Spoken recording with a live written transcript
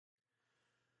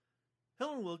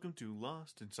Hello and welcome to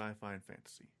Lost in Sci-Fi and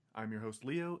Fantasy. I'm your host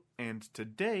Leo, and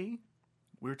today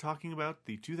we're talking about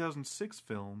the 2006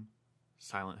 film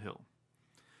Silent Hill.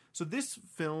 So this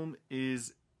film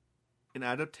is an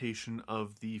adaptation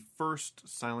of the first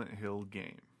Silent Hill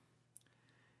game.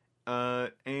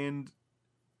 And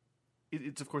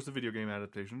it's of course a video game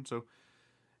adaptation, so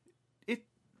it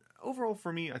overall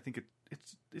for me I think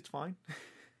it's fine.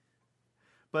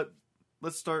 But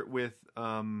let's start with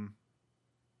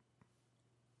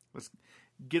let's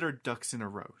get our ducks in a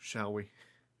row, shall we?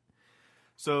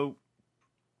 So,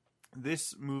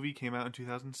 this movie came out in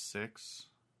 2006.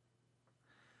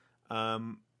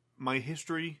 My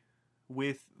history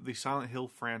with the Silent Hill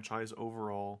franchise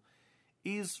overall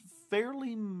is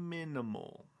fairly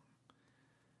minimal.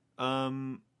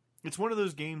 It's one of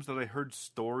those games that I heard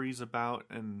stories about,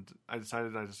 and I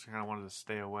decided I just kind of wanted to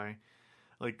stay away.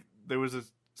 Like, there was a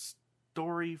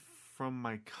story from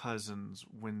my cousins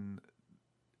when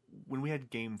we had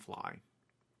GameFly.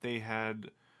 They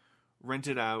had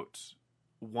rented out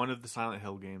one of the Silent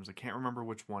Hill games. I can't remember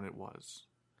which one it was.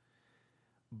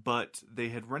 But they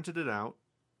had rented it out,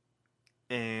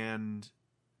 and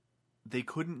they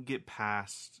couldn't get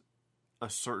past a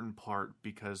certain part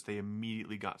because they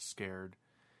immediately got scared.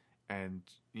 And,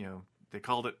 they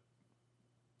called it,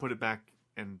 put it back,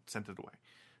 and sent it away.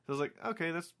 So I was like,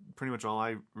 okay, that's pretty much all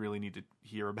I really need to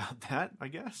hear about that, I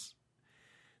guess.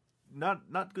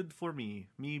 Not good for me.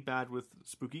 Me bad with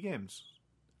spooky games,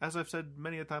 as I've said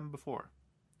many a time before.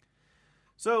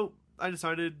 So I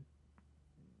decided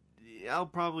I'll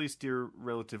probably steer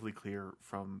relatively clear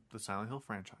from the Silent Hill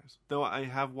franchise. Though I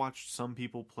have watched some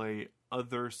people play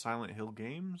other Silent Hill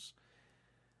games,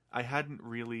 I hadn't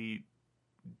really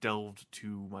delved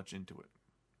too much into it.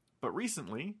 But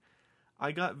recently,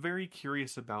 I got very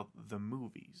curious about the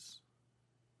movies.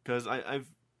 Because I've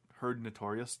heard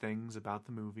notorious things about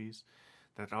the movies,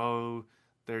 that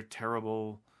they're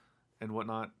terrible and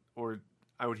whatnot, or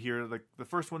I would hear like the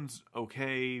first one's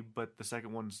okay but the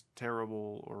second one's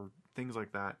terrible, or things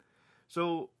like that.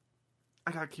 So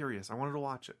I got curious. I wanted to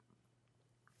watch it.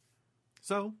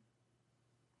 So,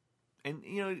 and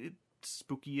it's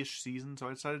spooky-ish season, so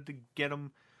I decided to get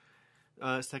them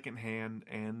secondhand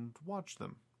and watch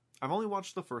them. I've only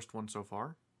watched the first one so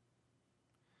far,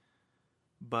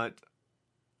 but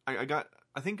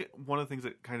I think one of the things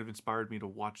that kind of inspired me to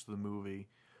watch the movie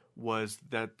was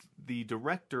that the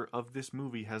director of this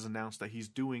movie has announced that he's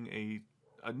doing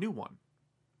a new one.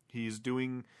 He's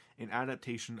doing an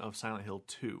adaptation of Silent Hill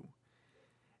 2.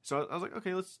 So I was like,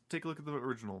 okay, let's take a look at the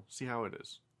original, see how it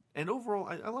is. And overall,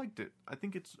 I liked it. I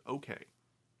think it's okay.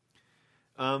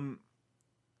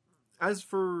 As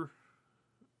for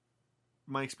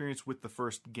my experience with the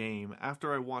first game,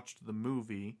 after I watched the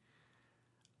movie,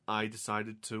 I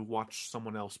decided to watch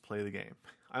someone else play the game.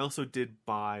 I also did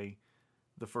buy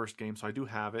the first game, so I do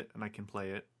have it, and I can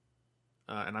play it.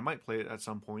 And I might play it at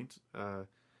some point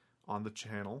on the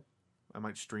channel. I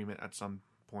might stream it at some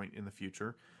point in the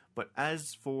future. But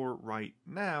as for right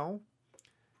now,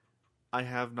 I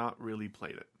have not really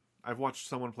played it. I've watched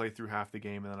someone play through half the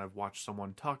game, and then I've watched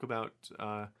someone talk about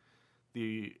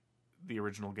the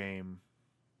original game,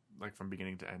 like from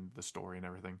beginning to end, the story and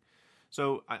everything.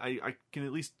 So I can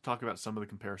at least talk about some of the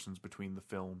comparisons between the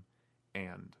film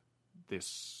and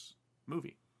this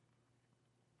movie.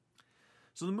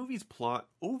 So the movie's plot,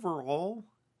 overall,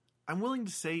 I'm willing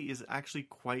to say is actually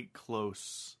quite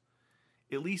close,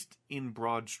 at least in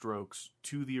broad strokes,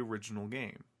 to the original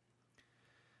game.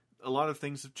 A lot of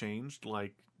things have changed,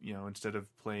 like, instead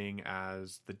of playing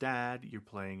as the dad, you're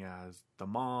playing as the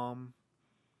mom.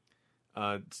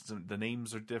 The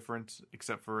names are different,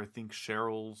 except for I think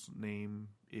Cheryl's name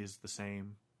is the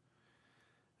same.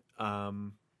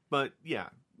 But yeah,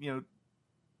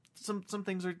 some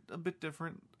things are a bit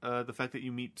different. The fact that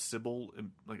you meet Sybil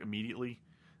like immediately,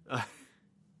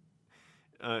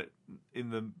 in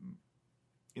the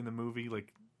movie,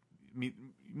 like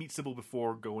meet Sybil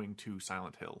before going to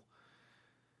Silent Hill,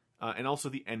 and also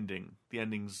the ending. The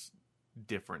ending's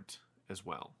different as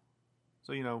well.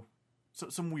 So So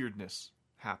some weirdness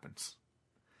happens.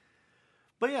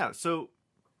 But yeah, so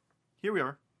here we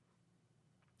are.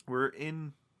 We've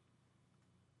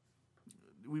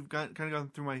kind of gone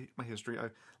through my history.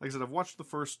 Like I said, I've watched the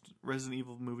first Resident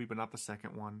Evil movie, but not the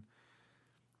second one.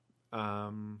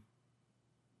 But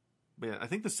yeah, I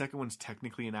think the second one's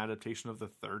technically an adaptation of the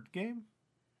third game,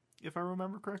 if I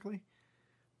remember correctly,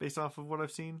 based off of what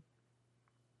I've seen.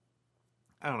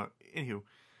 I don't know. Anywho,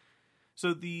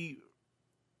 so the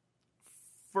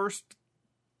first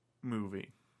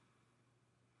movie,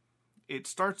 it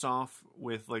starts off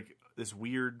with like this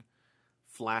weird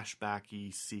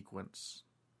flashbacky sequence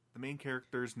The main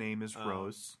character's name is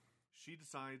Rose. She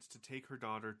decides to take her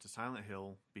daughter to Silent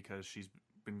Hill because she's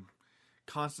been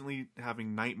constantly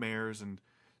having nightmares and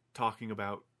talking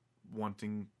about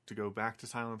wanting to go back to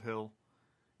Silent Hill.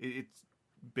 It's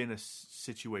been a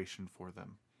situation for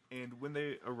them. And when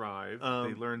they arrive,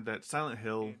 they learn that Silent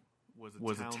Hill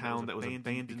was a town that was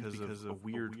abandoned because of a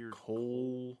weird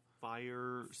coal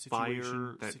fire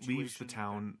situation that leaves the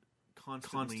town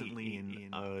constantly in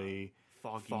a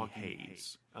foggy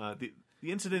haze. The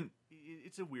incident,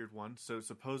 it's a weird one. So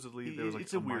supposedly there was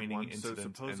like a mining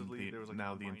incident, so supposedly there was like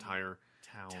now the entire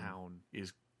town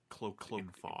is cloaked in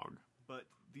fog. But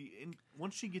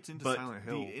once she gets into Silent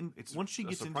Hill, once she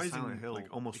gets into Silent Hill, like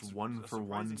almost one for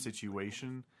one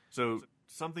situation. So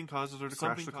something causes her to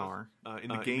crash the car. In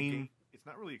the game, it's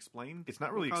not really explained. It's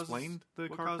not really explained the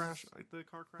car crash. I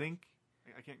think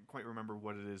I can't quite remember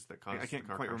what it is that causes. I can't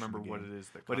quite remember what it is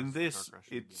that. But in this,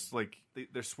 it's like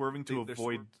they're swerving to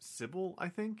avoid Sybil. I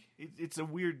think it's a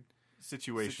weird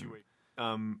situation.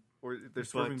 Or they're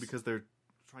swerving because they're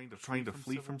trying to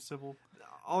flee from Sybil.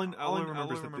 All I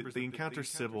remember is that they encounter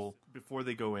Sybil before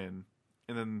they go in,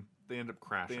 and then they end up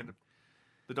crashing.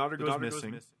 The daughter goes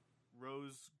missing.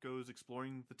 Rose goes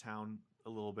exploring the town a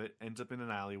little bit, ends up in an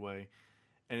alleyway,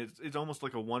 and it's almost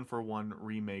like a one-for-one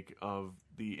remake of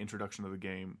the introduction of the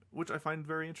game, which I find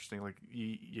very interesting. Like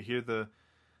you hear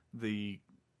the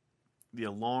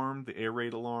alarm, the air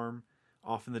raid alarm,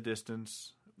 off in the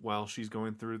distance while she's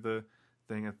going through the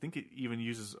thing. I think it even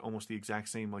uses almost the exact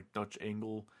same like Dutch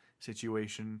angle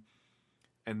situation,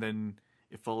 and then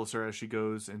it follows her as she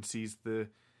goes and sees the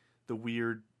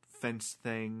weird fence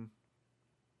thing.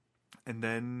 And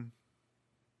then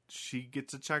she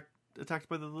gets attacked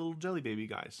by the little jelly baby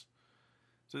guys.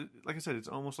 So, like I said, it's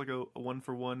almost like a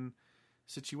one-for-one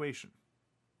situation.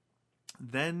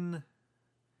 Then,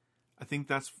 I think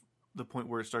that's the point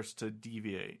where it starts to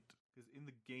deviate. Because in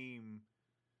the game,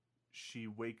 she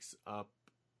wakes up...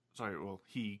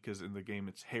 because in the game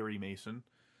it's Harry Mason.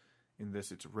 In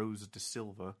this, it's Rose De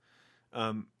Silva.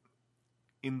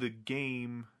 In the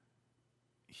game,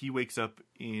 he wakes up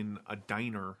in a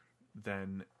diner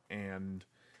then, and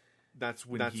that's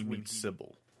when he meets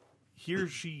Sybil. Here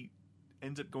she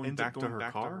ends up going back to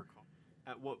her car.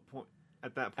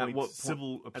 At that point,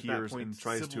 Sybil appears and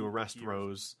tries to arrest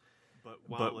Rose,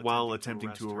 but while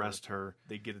attempting to arrest her,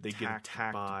 they get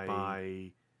attacked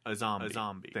by a zombie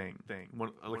thing.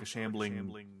 Like a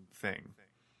shambling thing.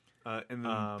 And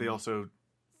then they also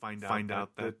find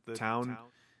out that the town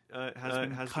has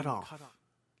been cut off.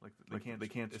 Like they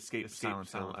can't escape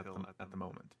Silent Hill at the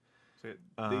moment. So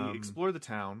they explore the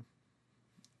town,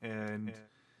 and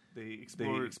they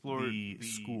explore the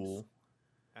school.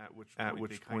 At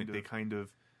which point they come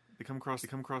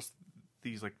across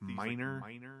these like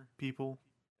minor people,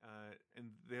 and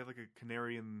they have like a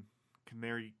canary in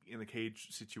the cage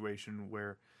situation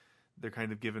where they're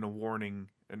kind of given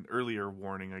an earlier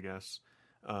warning, I guess,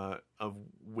 of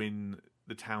when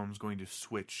the town's going to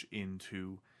switch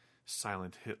into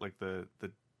Silent Hill, like the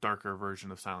darker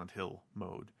version of Silent Hill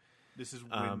mode. This is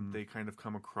when they kind of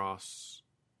come across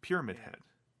Pyramid Head,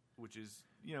 which is,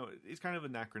 it's kind of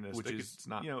anachronistic. It's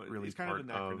not really it's kind of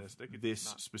anachronistic. This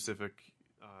specific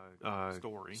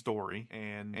story,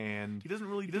 and he doesn't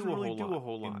really do a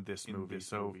whole lot in this movie.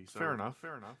 So fair enough.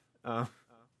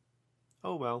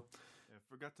 Oh well. I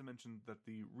forgot to mention that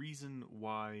the reason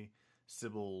why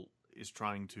Sybil is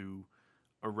trying to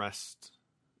arrest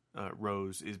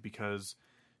Rose is because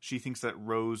she thinks that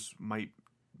Rose might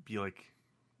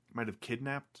have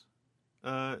kidnapped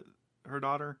her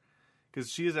daughter,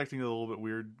 because she is acting a little bit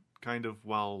weird, kind of,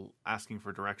 while asking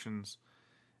for directions,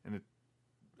 and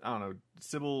I don't know.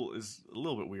 Sybil is a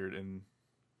little bit weird in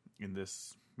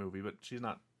this movie, but she's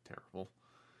not terrible.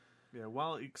 Yeah,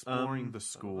 while exploring the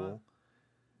school,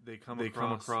 they come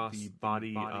across the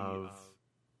body of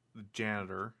the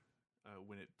janitor.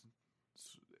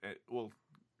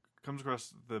 Comes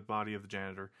across the body of the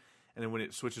janitor, and then when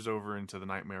it switches over into the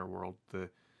nightmare world, the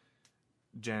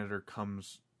janitor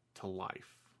comes to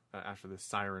life after the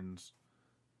sirens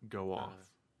go off.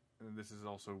 And this is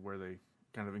also where they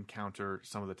kind of encounter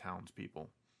some of the townspeople.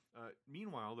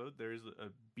 Meanwhile, though, there's a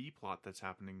B-plot that's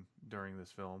happening during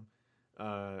this film.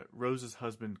 Rose's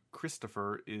husband,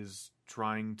 Christopher, is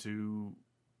trying to,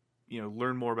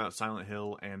 learn more about Silent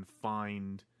Hill and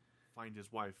find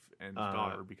his wife and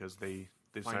daughter, because they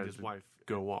decided to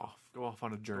go off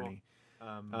on a journey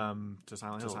to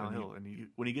Silent Hill. And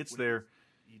when he gets there,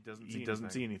 he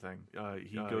doesn't see anything.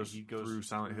 He goes through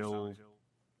Silent Hill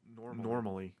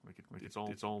normally.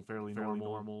 It's all fairly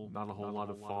normal. Not a whole lot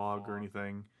of fog or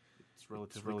anything.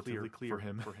 It's relatively clear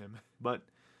for him. But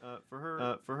for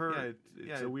her,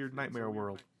 it's a weird nightmare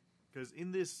world. Because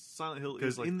in this Silent Hill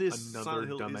is like another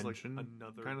dimension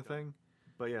kind of thing.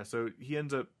 But yeah, so he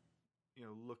ends up,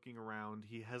 looking around.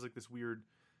 He has like this weird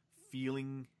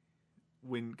feeling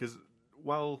because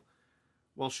while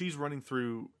she's running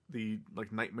through the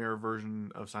like nightmare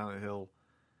version of Silent Hill,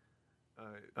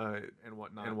 and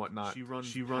whatnot,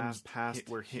 she runs past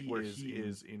where he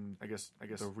is in I guess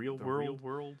the real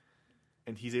world,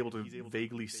 and he's able to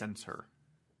vaguely sense her.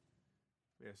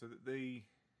 Yeah, so they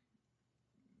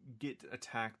get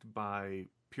attacked by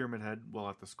Pyramid Head while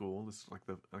at the school. This is like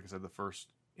I said, the first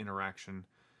interaction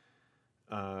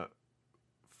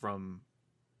from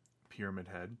Pyramid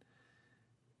Head.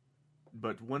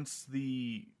 But once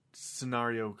the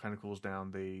scenario kind of cools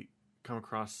down, they come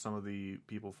across some of the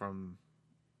people from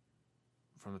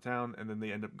the town, and then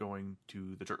they end up going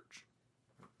to the church.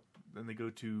 Then they go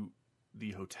to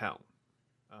the hotel.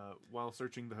 While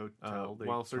searching the hotel,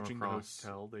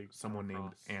 someone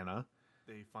named Anna.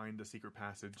 They find a secret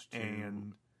passage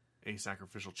and a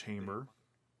sacrificial chamber,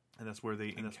 and that's where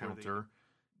they encounter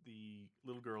the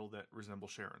little girl that resembles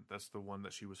Sharon. That's the one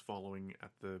that she was following at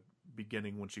the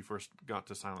beginning when she first got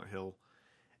to Silent Hill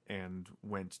and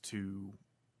went to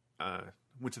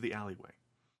the alleyway.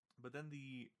 But then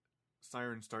the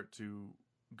sirens start to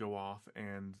go off,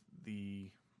 and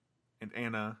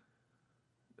Anna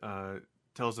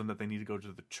tells them that they need to go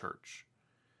to the church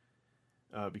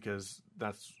because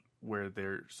that's where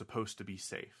they're supposed to be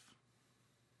safe.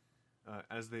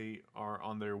 As they are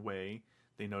on their way,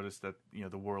 they notice that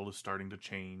the world is starting to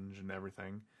change and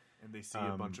everything, and they see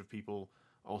a bunch of people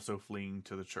also fleeing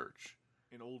to the church.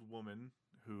 An old woman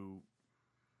who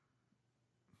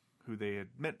they had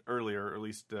met earlier, or at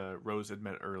least Rose had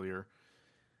met earlier,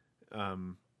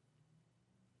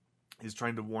 is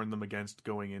trying to warn them against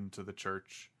going into the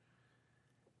church,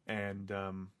 and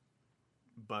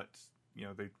but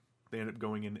they end up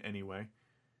going in anyway.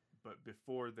 But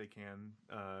before they can,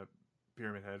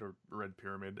 Pyramid Head, or Red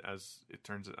Pyramid, as it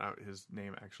turns out his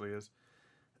name actually is,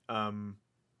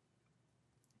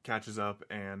 catches up,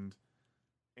 and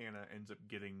Anna ends up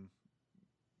getting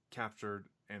captured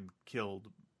and killed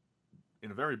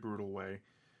in a very brutal way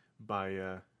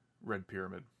by Red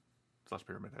Pyramid /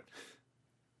 Pyramid Head.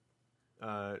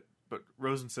 But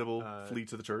Rose and Sybil flee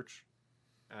to the church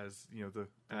as the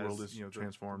world is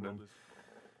transformed,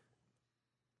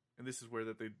 and this is where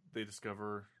that they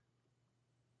discover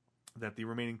that the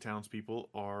remaining townspeople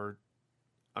are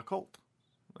a cult,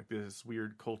 like this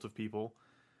weird cult of people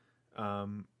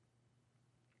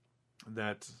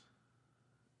that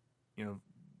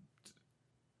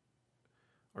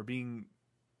are being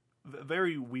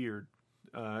very weird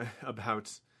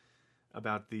about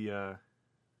the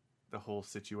whole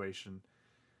situation.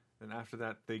 And after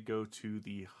that, they go to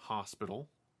the hospital.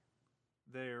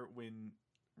 There, when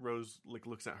Rose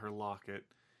looks at her locket,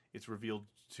 it's revealed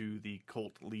to the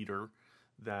cult leader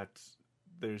that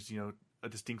there's a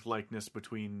distinct likeness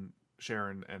between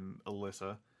Sharon and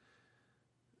Alyssa.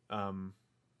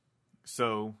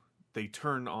 So they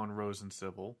turn on Rose and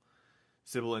Sybil.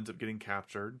 Sybil ends up getting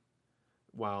captured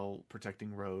while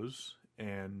protecting Rose,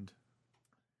 and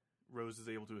Rose is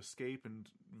able to escape and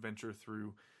venture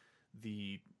through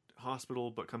the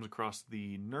hospital, but comes across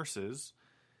the nurses.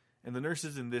 And the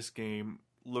nurses in this game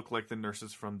look like the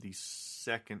nurses from the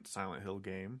second Silent Hill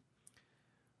game.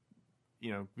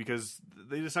 Because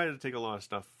they decided to take a lot of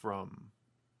stuff from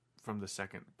the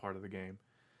second part of the game.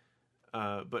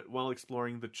 But while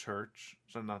exploring the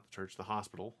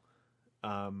hospital,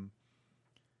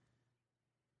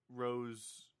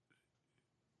 Rose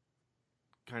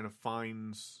kind of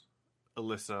finds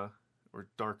Alyssa, or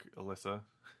Dark Alyssa,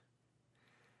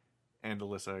 and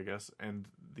Alyssa, I guess, and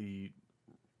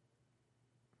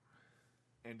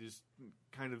is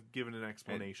kind of given an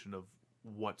explanation of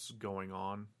what's going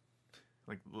on,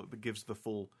 like gives the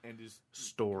full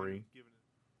story,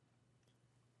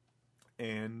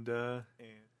 and the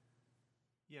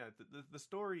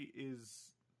story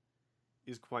is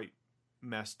quite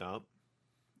messed up.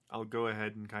 I'll go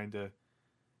ahead and kind of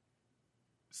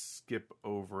skip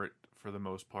over it for the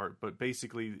most part, but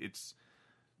basically this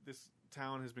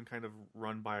town has been kind of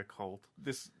run by a cult.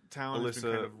 This town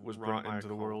Alyssa was brought into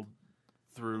the world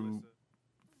through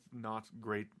not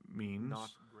great means,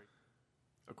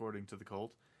 according to the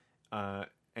cult,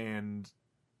 and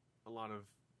a lot of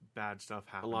bad stuff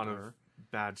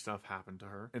happened to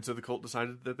her. And so the cult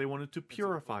decided that they wanted to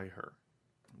purify her,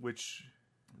 which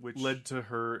led to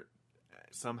her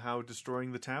somehow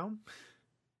destroying the town.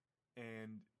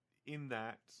 And in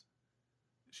that,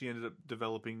 she ended up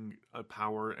developing a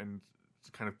power and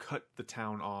kind of cut the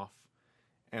town off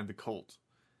and the cult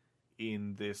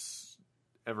in this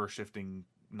ever shifting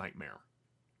nightmare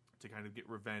to kind of get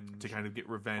revenge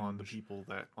on the people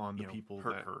that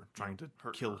hurt her, trying to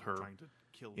kill her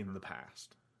in the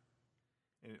past.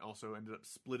 And it also ended up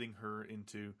splitting her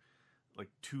into like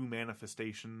two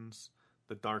manifestations,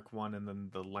 the dark one and then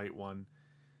the light one.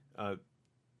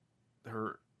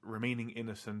 Her remaining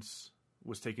innocence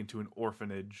was taken to an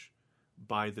orphanage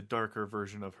by the darker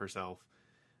version of herself,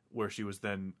 where she was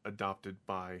then adopted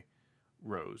by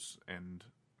Rose and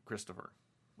Christopher,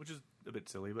 which is a bit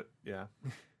silly, but yeah.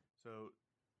 So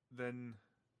then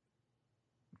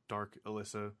Dark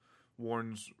Alyssa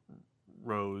warns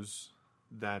Rose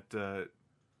that the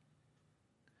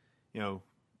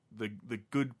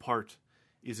good part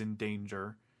is in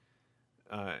danger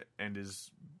and is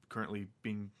currently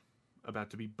about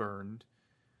to be burned.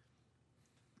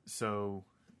 So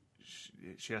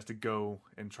she has to go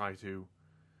and try to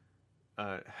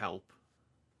help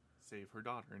save her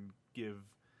daughter and give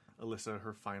Alyssa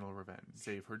her final revenge.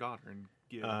 Save her daughter and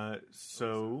give.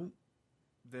 So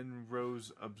then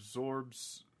Rose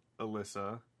absorbs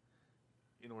Alyssa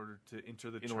in order to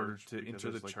enter the church.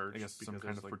 I guess some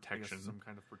kind of protection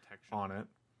on it.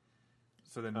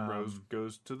 So then Rose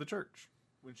goes to the church.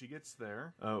 When she gets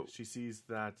there, she sees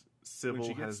that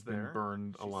Sybil has been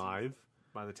burned alive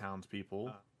by the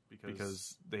townspeople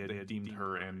because they had deemed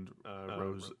her and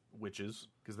Rose witches.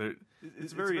 Because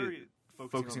it's very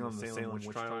focusing on the Salem witch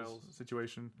trials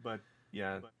situation. But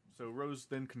yeah, so Rose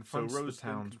then confronts the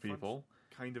townspeople,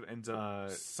 kind of ends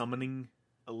up summoning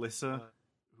Alyssa,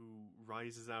 who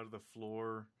rises out of the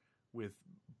floor with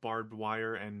barbed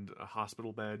wire and a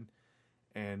hospital bed,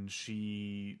 and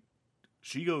she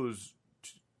goes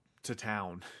to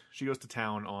town. She goes to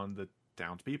town on the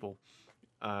townspeople,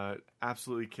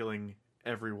 absolutely killing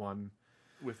everyone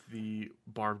with the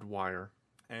barbed wire.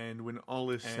 And when all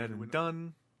is said and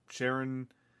done, Sharon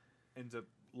ends up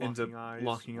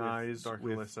locking eyes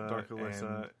with Dark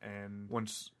Alyssa, and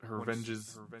once her revenge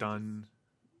is done,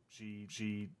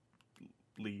 she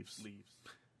leaves.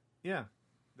 Yeah.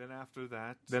 Then after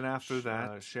that,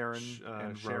 Sharon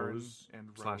and Rose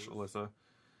slash Alyssa,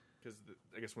 because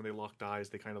I guess when they locked eyes,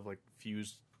 they kind of like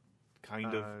fused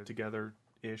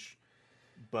together-ish.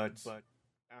 But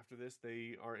after this,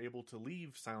 they are able to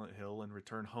leave Silent Hill and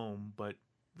return home, but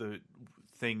the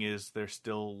thing is they're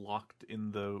still locked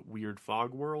in the weird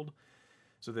fog world.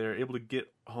 So they're able to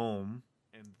get home,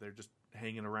 and they're just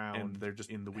hanging around. And they're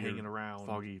just in the weird,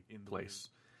 foggy place.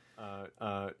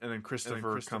 And then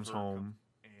Christopher comes home,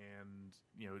 and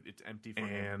it's empty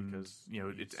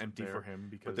for him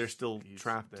because they're still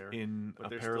trapped in a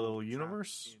parallel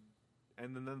universe.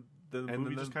 And then the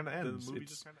movie just kind of ends.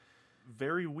 It's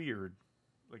very weird.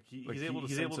 Like he's able to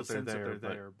sense that they're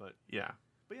there, but yeah.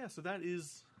 But yeah, so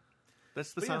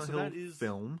that's the Silent Hill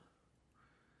film.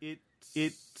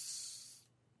 It's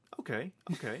okay.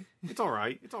 It's all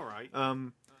right.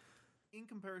 In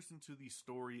comparison to the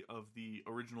story of the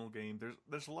original game,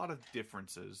 there's a lot of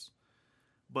differences,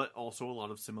 but also a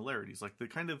lot of similarities. Like the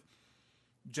kind of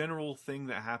general thing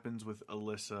that happens with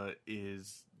Alyssa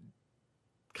is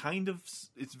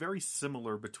it's very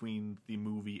similar between the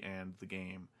movie and the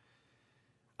game.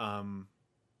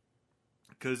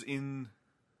 Because in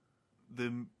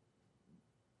the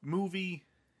movie,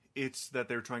 it's that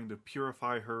they're trying to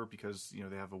purify her because,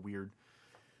 they have a weird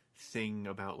thing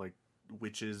about, like,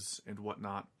 witches and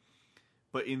whatnot.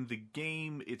 But in the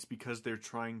game, it's because they're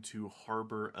trying to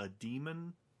harbor a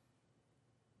demon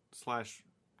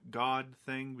 / god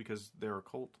thing because they're a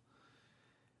cult.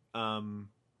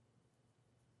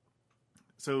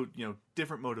 So,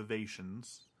 different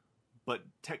motivations, but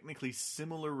technically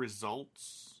similar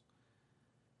results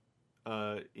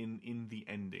in the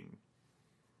ending.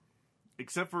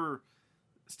 Except for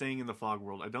staying in the fog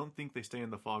world. I don't think they stay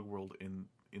in the fog world in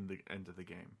the end of the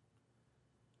game.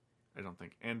 I don't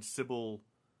think. And Sybil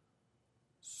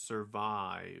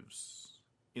survives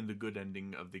in the good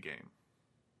ending of the game.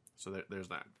 So there's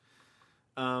that.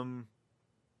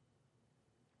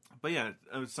 But yeah,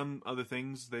 some other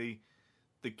things. They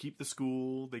keep the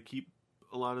school. They keep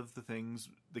a lot of the things.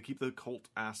 They keep the cult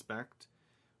aspect.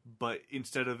 But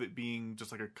instead of it being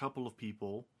just like a couple of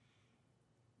people,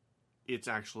 it's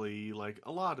actually like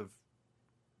a lot of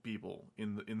people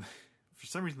in for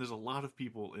some reason there's a lot of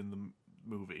people in the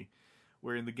movie,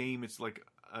 where in the game it's like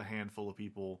a handful of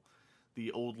people.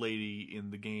 The old lady in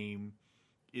the game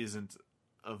isn't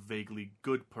a vaguely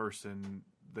good person,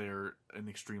 they're an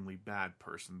extremely bad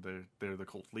person. They're the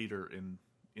cult leader in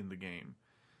the game.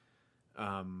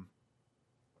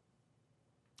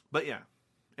 But yeah,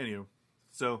 anyway,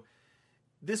 so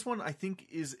this one I think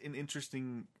is an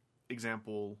interesting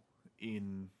example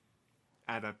in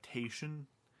adaptation,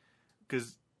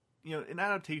 because, an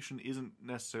adaptation isn't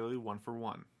necessarily one for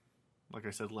one. Like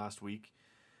I said last week,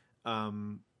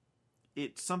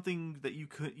 it's something that you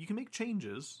can make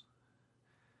changes,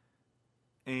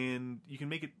 and you can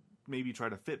make it maybe try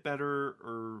to fit better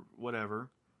or whatever.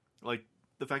 Like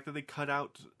the fact that they cut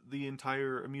out the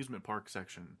entire amusement park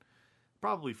section,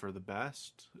 probably for the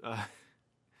best.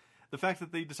 The fact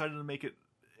that they decided to make it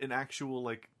an actual,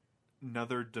 like,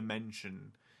 another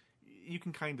dimension, you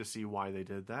can kind of see why they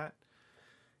did that.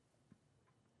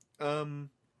 The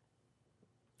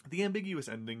ambiguous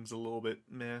ending's a little bit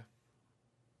meh.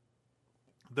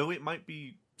 Though it might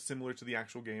be similar to the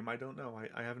actual game, I don't know.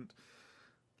 I haven't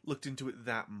looked into it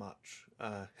that much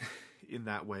in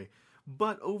that way.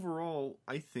 But overall,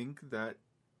 I think that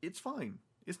it's fine.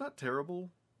 It's not terrible.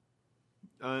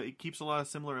 It keeps a lot of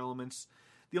similar elements.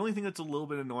 The only thing that's a little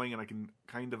bit annoying, and I can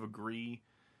kind of agree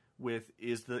with,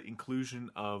 is the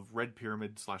inclusion of Red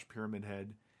Pyramid / Pyramid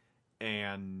Head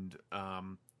and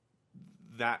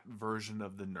that version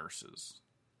of the nurses.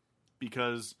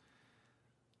 Because,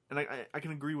 and I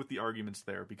can agree with the arguments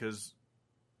there, because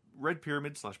Red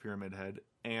Pyramid / Pyramid Head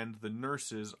and the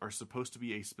nurses are supposed to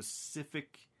be a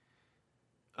specific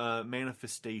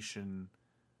manifestation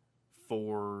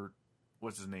for,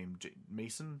 what's his name?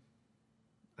 Mason?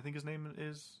 I think his name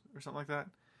is, or something like that.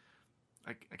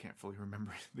 I can't fully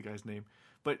remember the guy's name.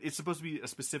 But it's supposed to be a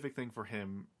specific thing for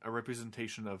him, a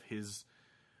representation of his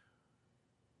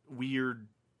weird,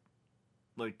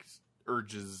 like,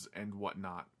 urges and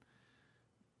whatnot.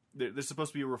 There's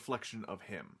supposed to be a reflection of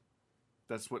him.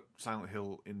 That's what Silent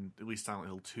Hill, in at least Silent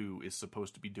Hill 2, is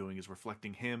supposed to be doing, is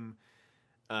reflecting him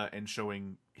and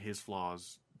showing his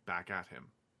flaws back at him.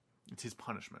 It's his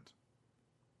punishment.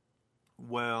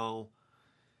 Well,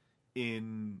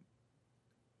 in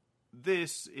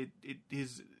this,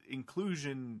 his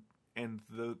inclusion and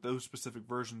those specific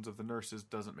versions of the nurses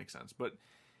doesn't make sense. But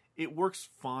it works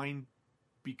fine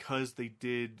because they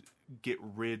did get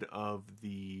rid of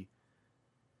the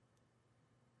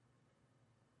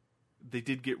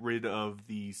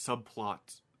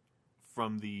subplot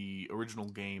from the original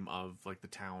game of, like, the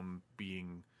town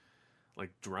being,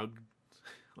 like, drugged,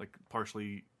 like,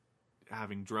 partially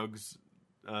having drugs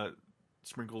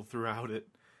sprinkled throughout it.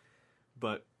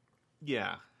 But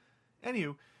yeah,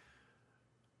 anywho,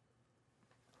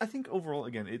 I think overall,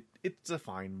 again, it's a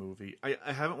fine movie. I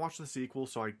haven't watched the sequel,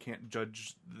 so I can't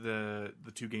judge the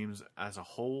two games as a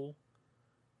whole,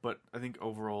 but I think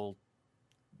overall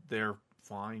they're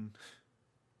fine.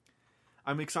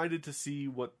 I'm excited to see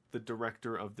what the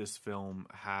director of this film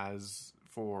has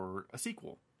for a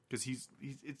sequel, because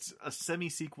it's a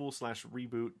semi-sequel /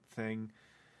 reboot thing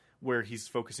where he's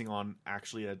focusing on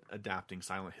actually adapting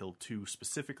Silent Hill 2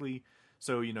 specifically.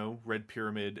 So, Red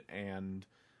Pyramid and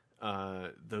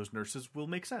those nurses will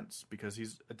make sense because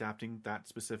he's adapting that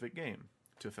specific game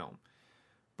to film.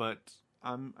 But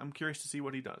I'm curious to see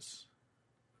what he does.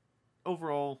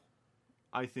 Overall,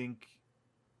 I think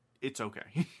it's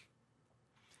okay.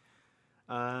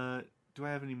 Do I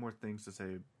have any more things to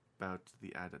say about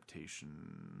the adaptation?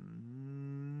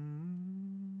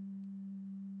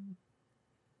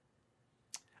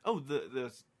 Oh,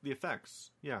 the effects.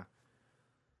 Yeah.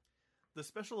 The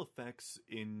special effects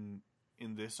in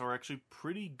this are actually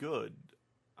pretty good,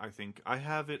 I think. I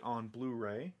have it on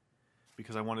Blu-ray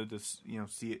because I wanted to,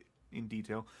 see it in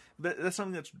detail. That's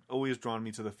something that's always drawn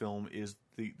me to the film, is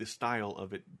the style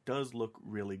of it does look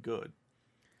really good.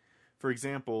 For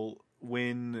example,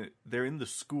 when they're in the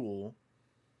school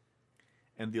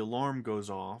and the alarm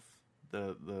goes off,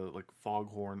 the like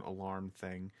foghorn alarm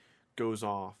thing goes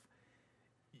off,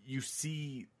 you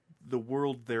see the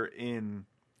world they're in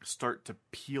start to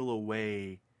peel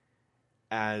away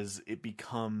as it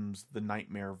becomes the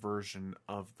nightmare version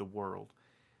of the world.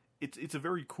 It's a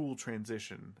very cool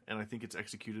transition, and I think it's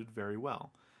executed very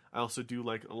well. I also do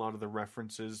like a lot of the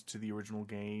references to the original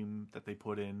game that they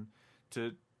put in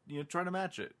to, try to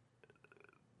match it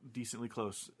decently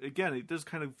close. Again, it does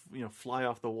kind of, fly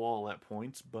off the wall at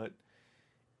points, but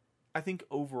I think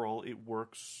overall it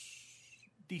works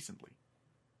decently.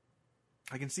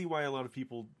 I can see why a lot of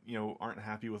people, aren't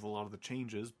happy with a lot of the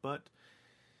changes, but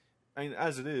I mean,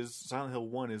 as it is, Silent Hill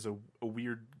 1 is a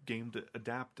weird game to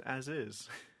adapt as is.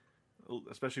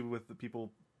 Especially with the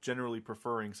people generally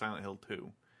preferring Silent Hill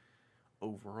 2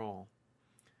 overall.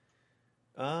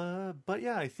 But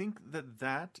yeah, I think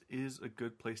that is a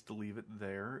good place to leave it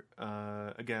there.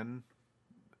 Again,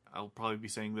 I'll probably be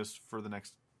saying this for the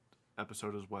next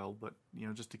episode as well, but,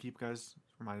 just to keep guys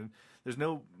reminded, there's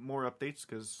no more updates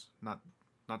because not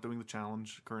doing the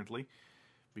challenge currently,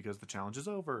 because the challenge is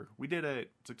over. We did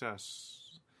it.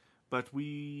 Success. But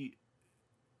we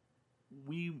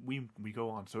we go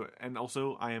on. So, and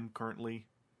also I am currently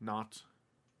not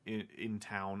in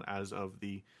town as of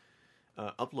the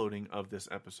uploading of this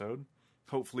episode.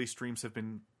 Hopefully streams have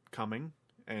been coming,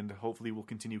 and hopefully will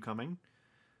continue coming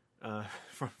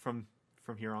from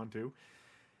here on too.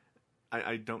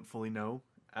 I don't fully know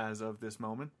as of this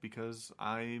moment because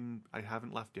I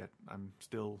haven't left yet. I'm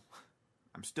still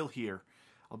here.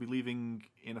 I'll be leaving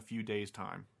in a few days'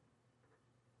 time.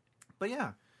 But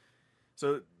yeah,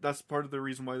 so that's part of the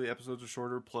reason why the episodes are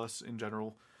shorter. Plus, in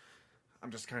general,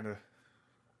 I'm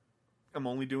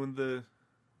only doing the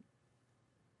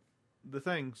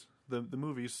things, the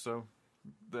movies, so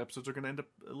the episodes are going to end up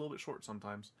a little bit short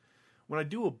sometimes. When I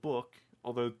do a book,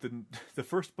 although the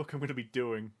first book I'm going to be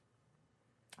doing,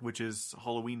 which is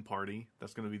Halloween Party,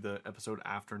 that's going to be the episode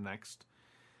after next.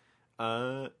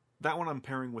 That one I'm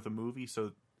pairing with a movie,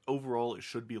 so overall it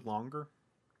should be longer.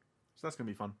 So that's going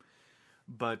to be fun.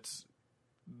 But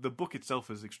the book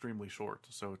itself is extremely short,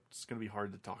 so it's going to be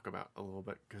hard to talk about a little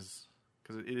bit because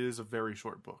it is a very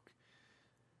short book.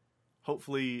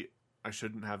 Hopefully I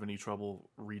shouldn't have any trouble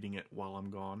reading it while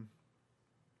I'm gone,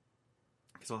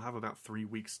 because I'll have about 3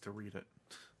 weeks to read it.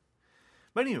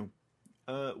 But anyway,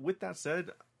 with that said,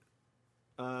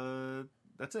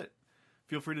 that's it.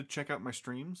 Feel free to check out my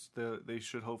streams. They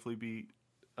should hopefully be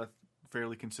a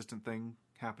fairly consistent thing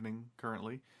happening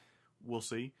currently. We'll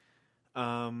see.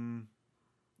 Trying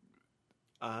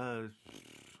to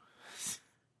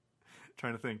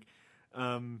think.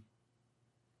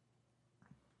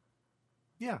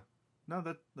 Yeah. No,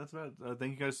 that's about it.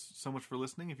 Thank you guys so much for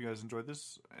listening. If you guys enjoyed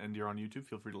this and you're on YouTube,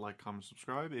 feel free to like, comment,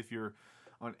 subscribe. If you're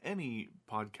on any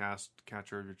podcast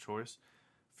catcher of your choice,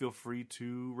 feel free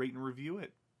to rate and review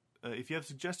it. If you have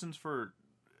suggestions for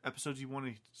episodes you want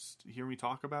to hear me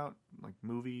talk about, like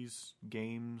movies,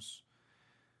 games,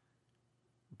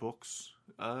 books,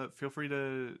 feel free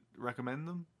to recommend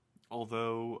them.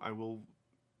 Although I will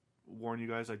warn you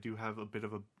guys, I do have a bit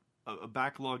of a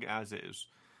backlog as is.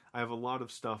 I have a lot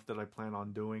of stuff that I plan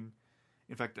on doing.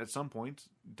 In fact, at some point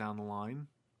down the line,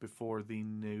 before the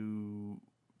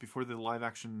live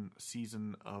action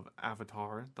season of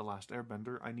Avatar: The Last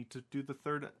Airbender, I need to do the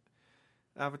third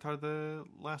Avatar: The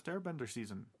Last Airbender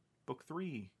season. Book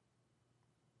 3.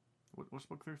 What's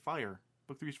Book 3? Fire.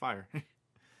 Book 3 is Fire. I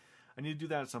need to do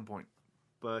that at some point.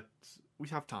 But we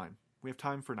have time. We have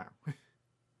time for now.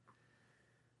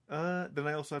 Then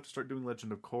I also have to start doing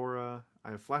Legend of Korra. I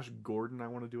have Flash Gordon I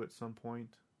want to do at some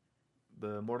point.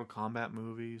 The Mortal Kombat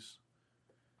movies.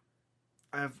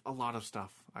 I have a lot of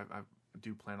stuff I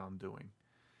do plan on doing.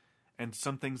 And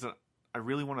some things that I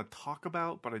really want to talk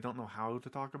about, but I don't know how to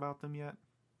talk about them yet.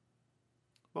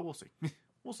 But we'll see.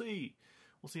 We'll see.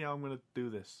 We'll see how I'm going to do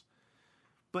this.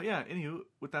 But yeah, anywho,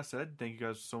 with that said, thank you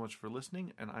guys so much for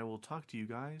listening, and I will talk to you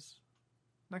guys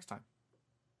next time.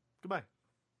 Goodbye.